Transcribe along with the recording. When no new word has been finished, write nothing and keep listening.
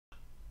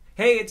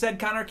Hey, it's Ed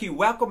Conarchy.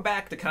 Welcome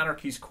back to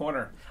Conarchy's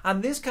Corner.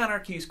 On this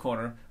Conarchy's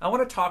Corner, I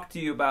want to talk to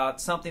you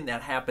about something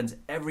that happens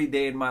every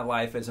day in my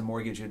life as a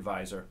mortgage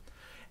advisor.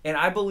 And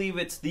I believe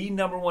it's the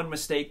number one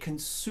mistake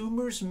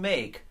consumers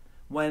make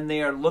when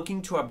they are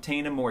looking to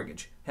obtain a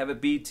mortgage. Have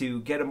it be to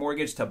get a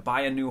mortgage to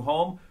buy a new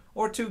home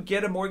or to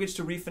get a mortgage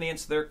to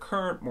refinance their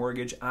current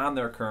mortgage on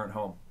their current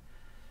home.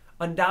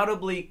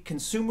 Undoubtedly,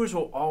 consumers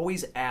will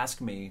always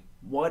ask me,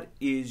 what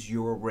is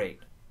your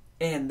rate?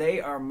 And they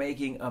are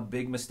making a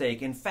big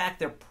mistake. In fact,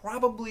 they're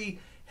probably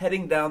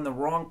heading down the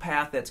wrong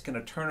path that's going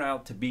to turn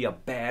out to be a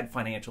bad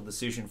financial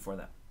decision for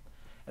them.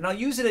 And I'll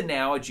use an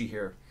analogy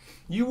here.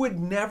 You would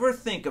never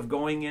think of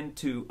going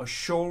into a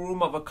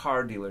showroom of a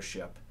car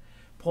dealership,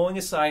 pulling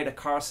aside a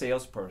car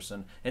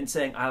salesperson and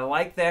saying, I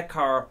like that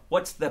car,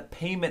 what's the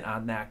payment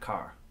on that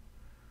car?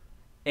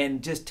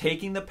 And just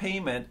taking the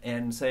payment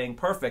and saying,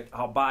 perfect,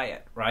 I'll buy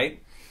it,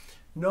 right?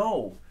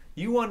 No.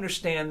 You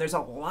understand there's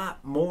a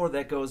lot more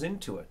that goes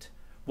into it.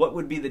 What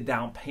would be the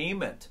down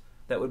payment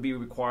that would be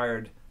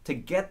required to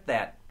get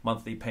that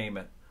monthly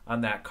payment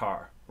on that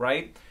car,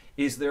 right?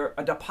 Is there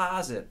a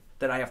deposit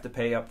that I have to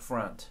pay up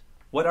front?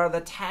 What are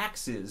the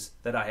taxes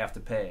that I have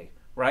to pay,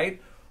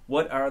 right?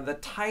 What are the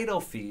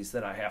title fees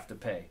that I have to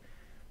pay?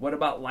 What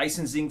about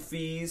licensing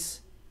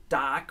fees,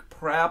 doc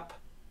prep,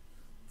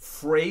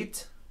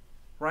 freight,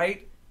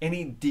 right?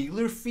 Any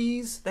dealer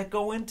fees that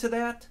go into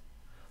that?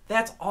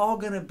 That's all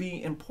going to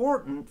be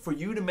important for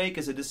you to make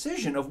as a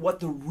decision of what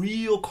the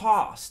real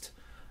cost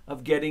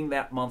of getting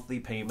that monthly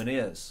payment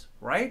is,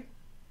 right?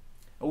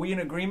 Are we in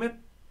agreement?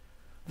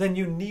 Then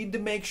you need to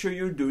make sure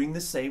you're doing the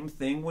same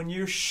thing when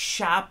you're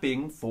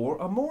shopping for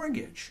a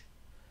mortgage.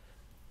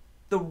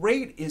 The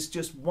rate is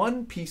just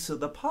one piece of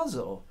the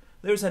puzzle.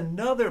 There's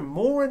another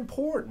more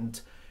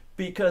important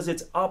because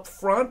it's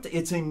upfront,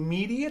 it's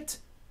immediate,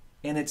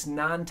 and it's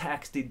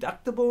non-tax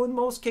deductible in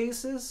most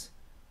cases.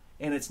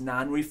 And it's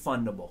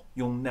non-refundable.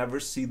 You'll never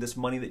see this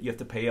money that you have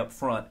to pay up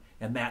front,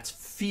 and that's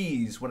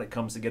fees when it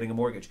comes to getting a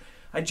mortgage.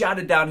 I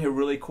jotted down here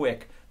really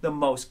quick the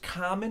most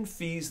common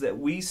fees that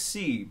we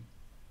see,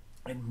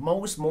 and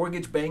most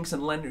mortgage banks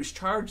and lenders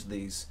charge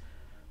these,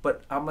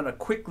 but I'm going to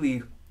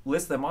quickly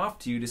list them off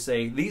to you to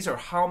say these are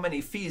how many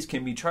fees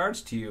can be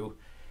charged to you,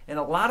 and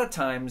a lot of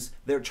times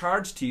they're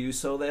charged to you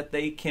so that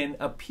they can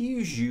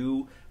appease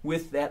you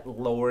with that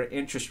lower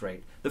interest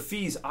rate. The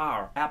fees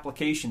are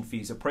application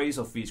fees,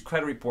 appraisal fees,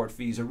 credit report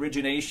fees,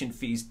 origination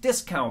fees,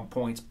 discount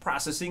points,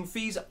 processing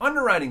fees,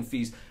 underwriting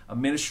fees,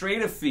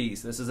 administrative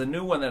fees. This is a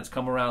new one that's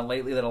come around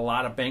lately that a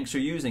lot of banks are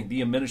using,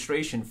 the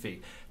administration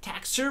fee,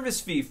 tax service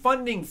fee,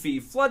 funding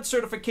fee, flood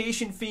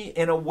certification fee,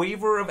 and a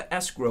waiver of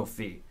escrow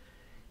fee.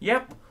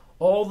 Yep,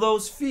 all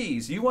those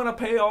fees. You want to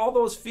pay all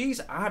those fees?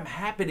 I'm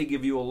happy to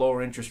give you a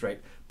lower interest rate.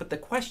 But the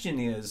question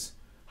is,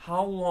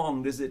 how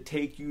long does it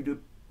take you to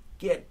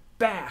get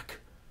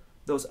back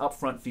those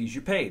upfront fees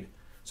you paid?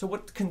 So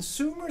what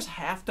consumers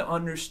have to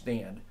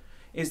understand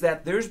is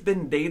that there's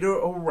been data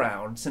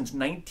around since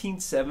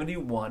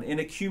 1971 and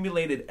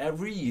accumulated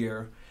every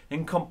year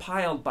and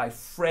compiled by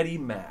Freddie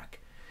Mac.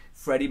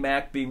 Freddie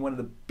Mac being one of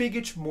the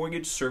biggest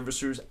mortgage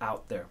servicers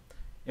out there.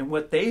 And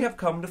what they have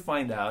come to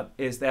find out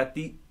is that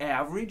the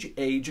average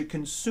age a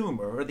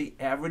consumer, or the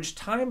average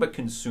time a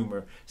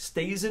consumer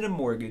stays in a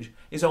mortgage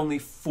is only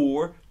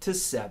 4 to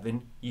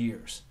 7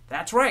 years.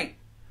 That's right.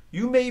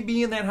 You may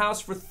be in that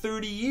house for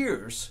 30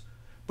 years,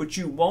 but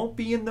you won't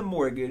be in the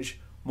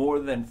mortgage more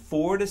than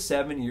 4 to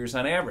 7 years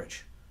on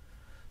average.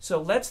 So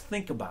let's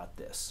think about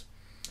this.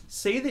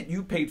 Say that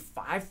you paid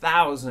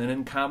 $5,000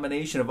 in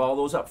combination of all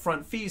those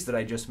upfront fees that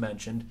I just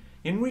mentioned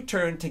in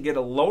return to get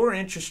a lower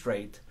interest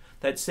rate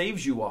that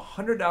saves you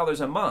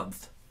 $100 a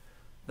month.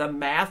 The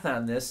math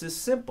on this is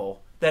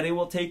simple, that it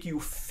will take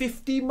you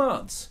 50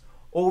 months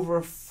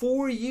over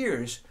 4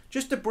 years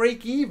just to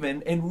break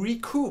even and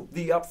recoup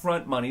the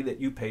upfront money that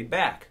you paid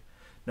back.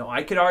 Now,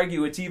 I could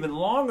argue it's even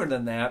longer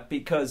than that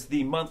because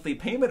the monthly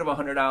payment of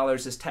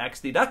 $100 is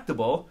tax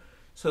deductible.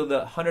 So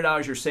the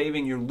 $100 you're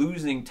saving, you're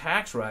losing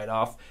tax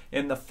write-off,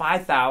 and the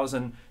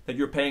 $5,000 that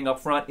you're paying up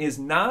front is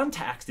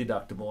non-tax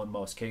deductible in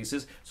most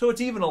cases. So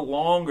it's even a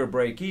longer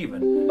break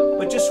even.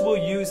 But just we'll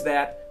use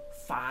that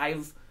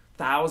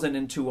 5,000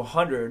 into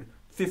 100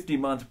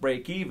 50-month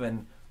break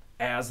even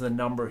as the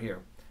number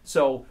here.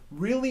 So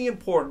really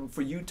important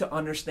for you to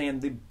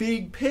understand the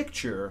big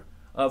picture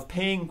of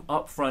paying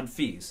upfront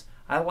fees.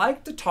 I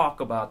like to talk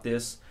about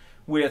this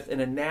with an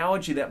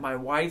analogy that my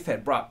wife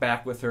had brought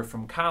back with her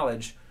from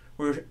college,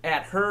 where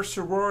at her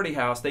sorority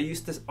house they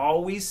used to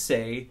always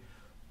say,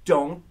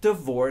 don't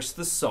divorce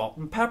the salt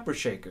and pepper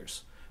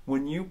shakers.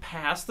 When you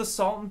pass the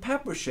salt and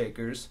pepper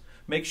shakers,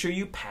 make sure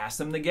you pass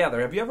them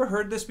together. Have you ever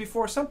heard this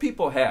before? Some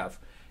people have.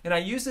 And I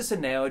use this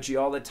analogy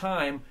all the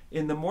time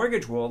in the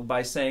mortgage world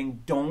by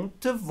saying, don't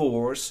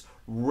divorce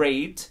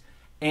rate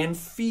and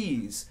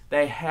fees.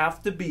 They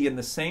have to be in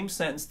the same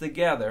sentence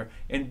together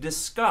and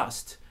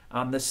discussed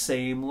on the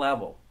same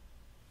level.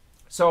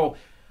 So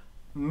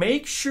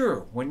make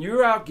sure when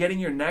you're out getting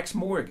your next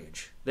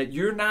mortgage that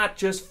you're not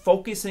just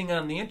focusing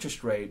on the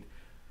interest rate.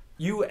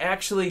 you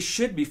actually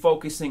should be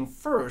focusing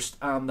first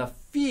on the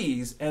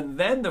fees and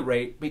then the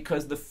rate,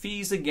 because the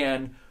fees,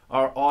 again,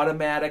 are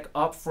automatic,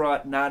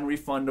 upfront,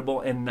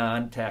 non-refundable, and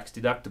non-tax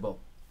deductible.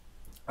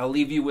 I'll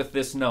leave you with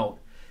this note.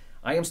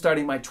 I am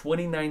starting my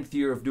 29th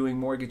year of doing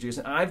mortgages,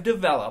 and I've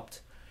developed,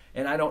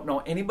 and I don't know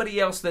anybody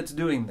else that's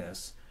doing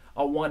this,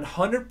 a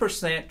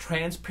 100%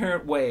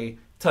 transparent way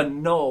to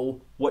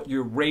know what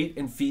your rate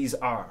and fees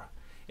are.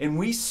 And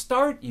we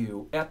start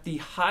you at the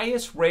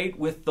highest rate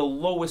with the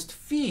lowest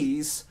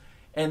fees,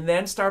 and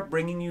then start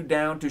bringing you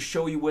down to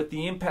show you what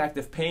the impact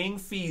of paying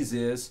fees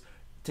is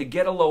to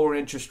get a lower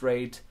interest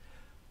rate,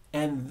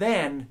 and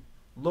then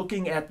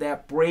looking at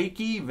that break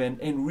even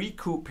and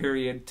recoup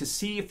period to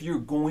see if you're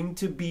going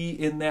to be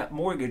in that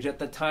mortgage at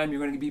the time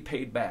you're going to be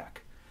paid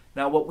back.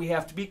 Now, what we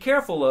have to be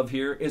careful of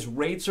here is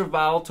rates are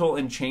volatile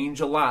and change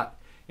a lot.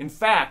 In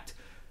fact,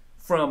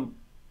 from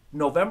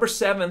November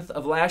 7th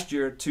of last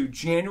year to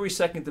January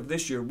 2nd of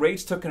this year,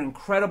 rates took an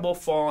incredible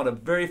fall in a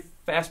very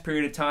fast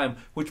period of time,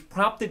 which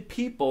prompted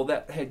people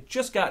that had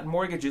just gotten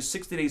mortgages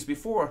 60 days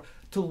before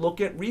to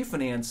look at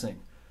refinancing.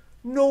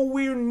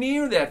 Nowhere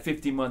near that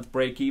 50-month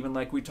break even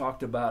like we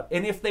talked about.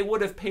 And if they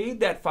would have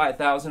paid that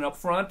 $5,000 up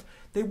front,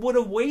 they would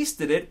have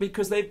wasted it,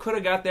 because they could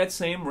have got that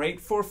same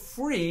rate for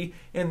free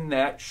in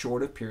that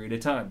short a period of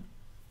time.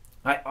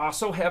 I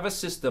also have a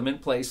system in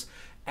place.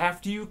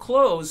 After you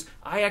close,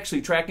 I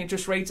actually track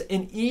interest rates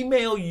and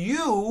email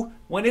you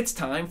when it's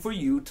time for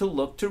you to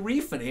look to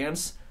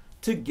refinance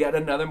to get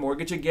another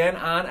mortgage again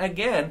on,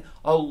 again,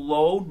 a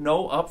low,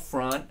 no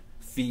upfront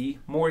fee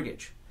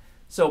mortgage.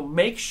 So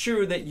make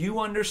sure that you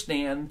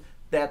understand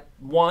that,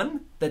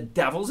 one, the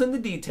devil's in the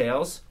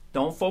details.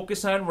 Don't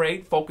focus on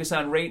rate, focus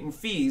on rate and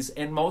fees.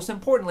 And most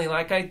importantly,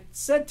 like I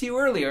said to you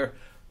earlier,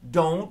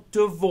 don't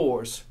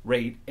divorce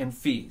rate and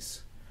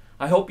fees.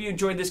 I hope you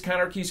enjoyed this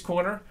Conner Keys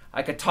Corner.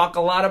 I could talk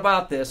a lot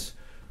about this,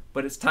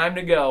 but it's time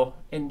to go.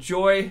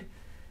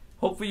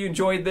 Hopefully you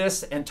enjoyed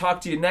this, and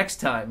talk to you next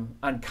time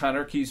on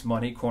Conner Keys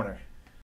Money Corner.